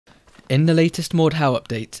In the latest Mord How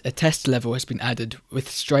update, a test level has been added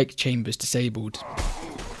with strike chambers disabled.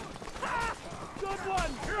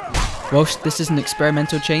 Whilst this is an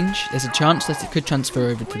experimental change, there's a chance that it could transfer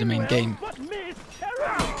over to the main game.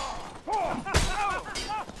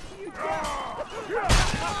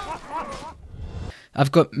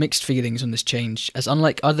 I've got mixed feelings on this change, as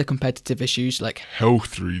unlike other competitive issues like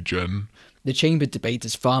health regen, the chamber debate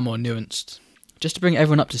is far more nuanced. Just to bring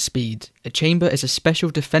everyone up to speed, a chamber is a special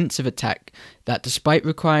defensive attack that, despite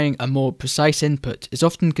requiring a more precise input, is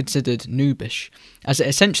often considered noobish, as it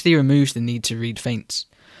essentially removes the need to read feints.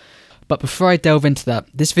 But before I delve into that,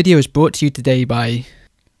 this video is brought to you today by...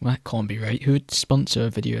 well, that can't be right, who would sponsor a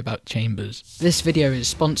video about chambers? This video is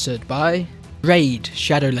sponsored by... Raid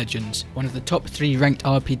Shadow Legends, one of the top 3 ranked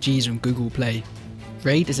RPGs on Google Play.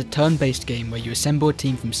 Raid is a turn-based game where you assemble a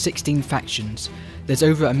team from 16 factions. There's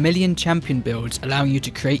over 1 million champion builds allowing you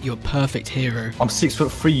to create your perfect hero. I'm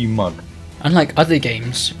 6'3", you mug. Unlike other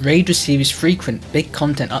games, Raid receives frequent big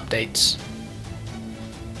content updates.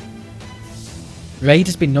 Raid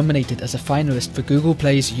has been nominated as a finalist for Google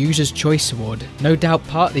Play's User's Choice Award, no doubt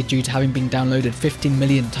partly due to having been downloaded 15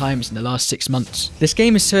 million times in the last 6 months. This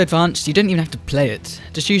game is so advanced you don't even have to play it,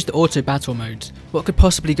 just use the auto battle mode. What could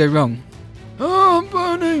possibly go wrong? Oh, I'm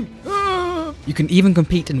burning! Ah! You can even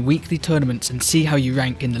compete in weekly tournaments and see how you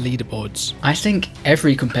rank in the leaderboards. I think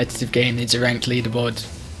every competitive game needs a ranked leaderboard.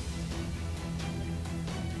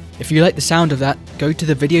 If you like the sound of that, go to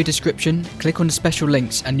the video description, click on the special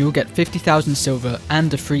links and you'll get 50,000 silver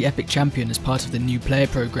and a free epic champion as part of the new player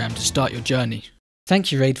program to start your journey.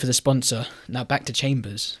 Thank you Raid for the sponsor. Now back to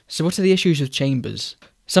chambers. So what are the issues with chambers?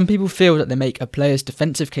 Some people feel that they make a player's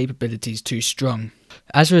defensive capabilities too strong.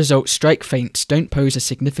 As a result, strike feints don't pose a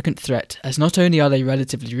significant threat, as not only are they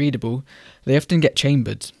relatively readable, they often get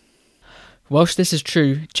chambered. Whilst this is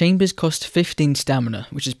true, chambers cost 15 stamina,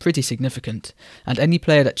 which is pretty significant, and any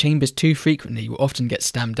player that chambers too frequently will often get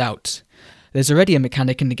stammed out. There's already a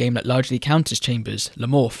mechanic in the game that largely counters chambers,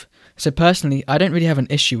 Lemorph, so personally I don't really have an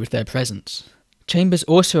issue with their presence. Chambers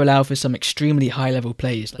also allow for some extremely high level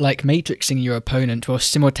plays, like matrixing your opponent while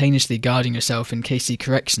simultaneously guarding yourself in case he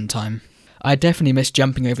corrects in time. I definitely miss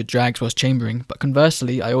jumping over drags whilst chambering, but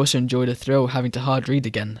conversely I also enjoy the thrill of having to hard read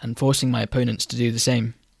again and forcing my opponents to do the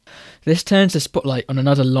same. This turns the spotlight on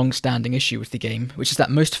another long-standing issue with the game, which is that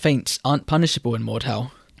most feints aren't punishable in Mord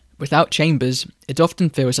How. Without chambers, it often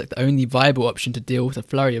feels like the only viable option to deal with a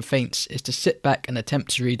flurry of feints is to sit back and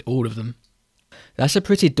attempt to read all of them. That's a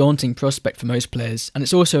pretty daunting prospect for most players, and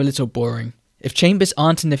it's also a little boring. If chambers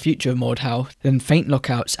aren't in the future of Mord How, then feint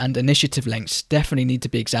lockouts and initiative lengths definitely need to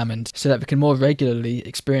be examined so that we can more regularly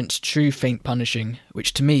experience true feint punishing,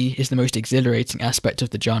 which to me is the most exhilarating aspect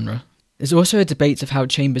of the genre. There's also a debate of how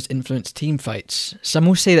chambers influence team fights. Some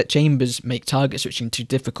will say that chambers make target switching too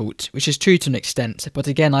difficult, which is true to an extent, but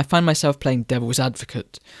again I find myself playing devil's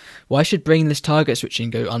advocate. Why should brainless target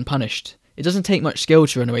switching go unpunished? It doesn't take much skill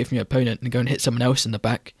to run away from your opponent and go and hit someone else in the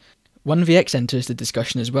back. 1vx enters the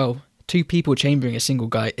discussion as well. 2 people chambering a single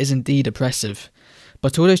guy is indeed oppressive,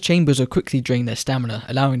 but all those chambers will quickly drain their stamina,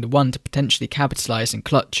 allowing the one to potentially capitalise and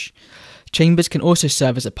clutch. Chambers can also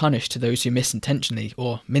serve as a punish to those who miss intentionally,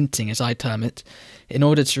 or minting as I term it, in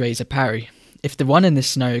order to raise a parry. If the one in this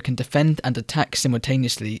scenario can defend and attack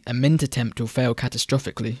simultaneously, a mint attempt will fail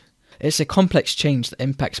catastrophically. It's a complex change that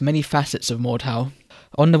impacts many facets of Mord How.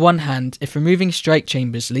 On the one hand, if removing strike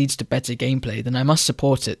chambers leads to better gameplay, then I must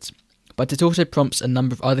support it, but it also prompts a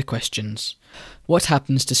number of other questions. What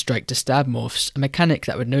happens to strike to stab morphs, a mechanic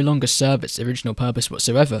that would no longer serve its original purpose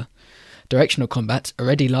whatsoever? Directional combat,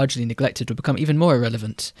 already largely neglected, will become even more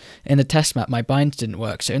irrelevant. In the test map my binds didn't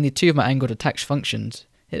work, so only 2 of my angled attacks functioned.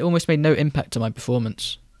 It almost made no impact on my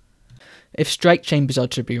performance. If strike chambers are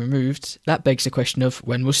to be removed, that begs the question of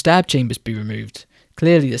when will stab chambers be removed?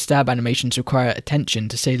 Clearly the stab animations require attention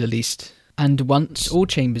to say the least. And once all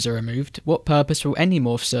chambers are removed, what purpose will any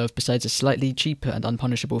morph serve besides a slightly cheaper and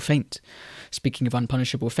unpunishable feint? Speaking of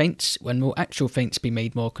unpunishable feints, when will actual feints be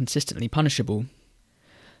made more consistently punishable?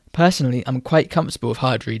 Personally, I'm quite comfortable with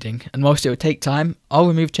hard reading, and whilst it will take time, I'll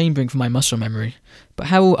remove chambering from my muscle memory. But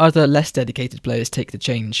how will other less dedicated players take the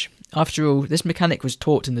change? After all, this mechanic was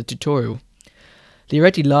taught in the tutorial. The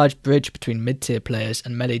already large bridge between mid-tier players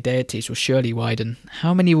and melee deities will surely widen.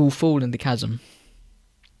 How many will fall in the chasm?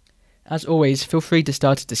 As always, feel free to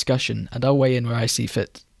start a discussion, and I'll weigh in where I see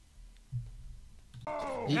fit.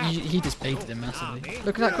 He just baited him massively.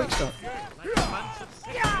 Look at that quick start.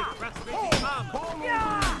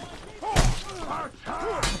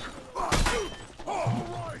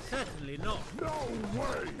 Certainly not. No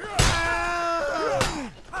way.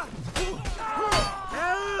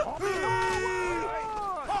 Help me!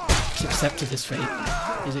 He's accepted his fate.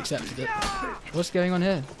 He's accepted it. What's going on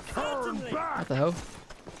here? What the hell?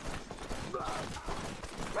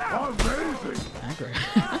 Amazing.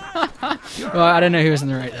 Aggro. Well, I don't know who was in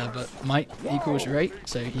the right there, but might equals right,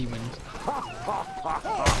 so he wins.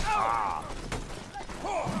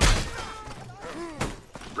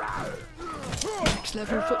 Next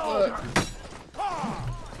level footwork.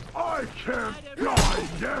 I can't die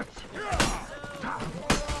yet.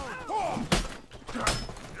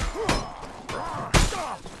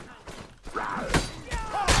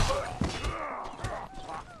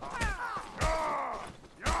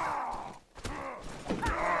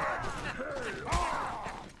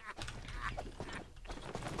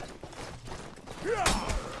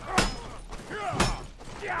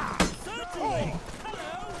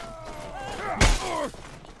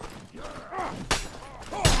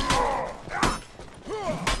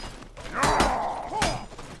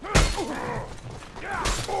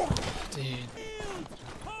 Dude.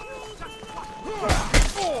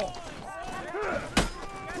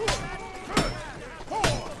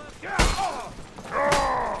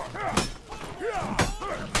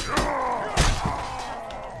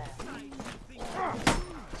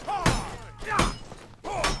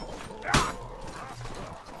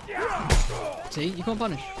 See, you can't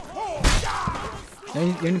punish. The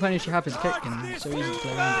only punish you have is a kick, and it's so easy to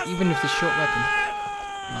play around it, even with this short weapon.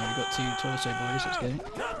 Oh, we've got 2 torso boys, let's go.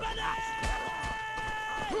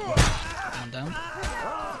 One down.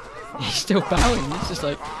 He's still bowing, it's just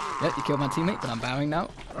like, yep, you killed my teammate, but I'm bowing now,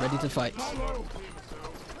 ready to fight.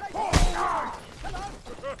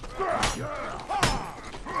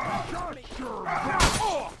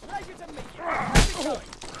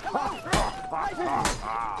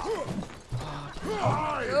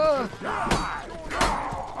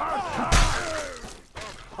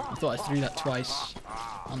 I thought I threw that twice.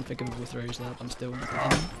 Unforgivable throws there, but I'm still in.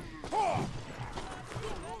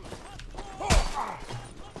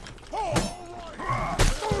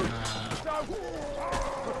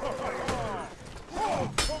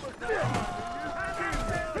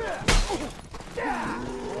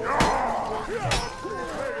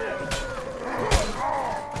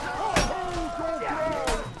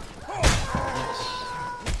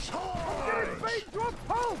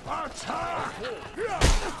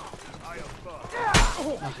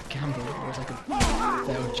 Oh, gamble. It was like a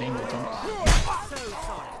failed chamber attempt.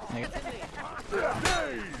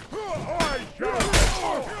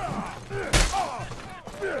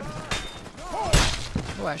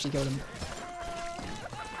 Oh, I actually killed him.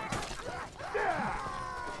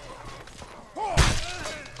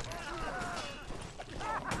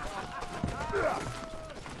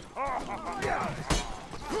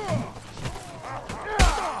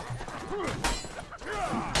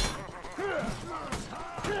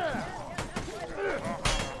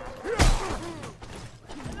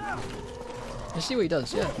 Let's see what he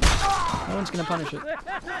does, yeah. No one's gonna punish it.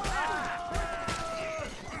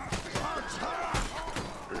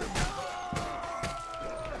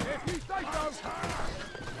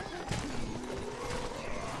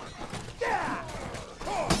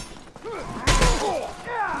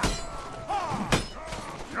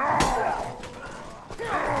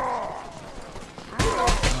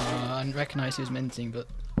 I didn't recognise he was minting, but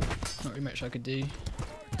not really much I could do.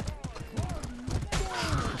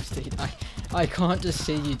 Dude, I can't just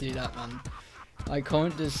see you do that, man. I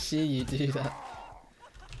can't just see you do that.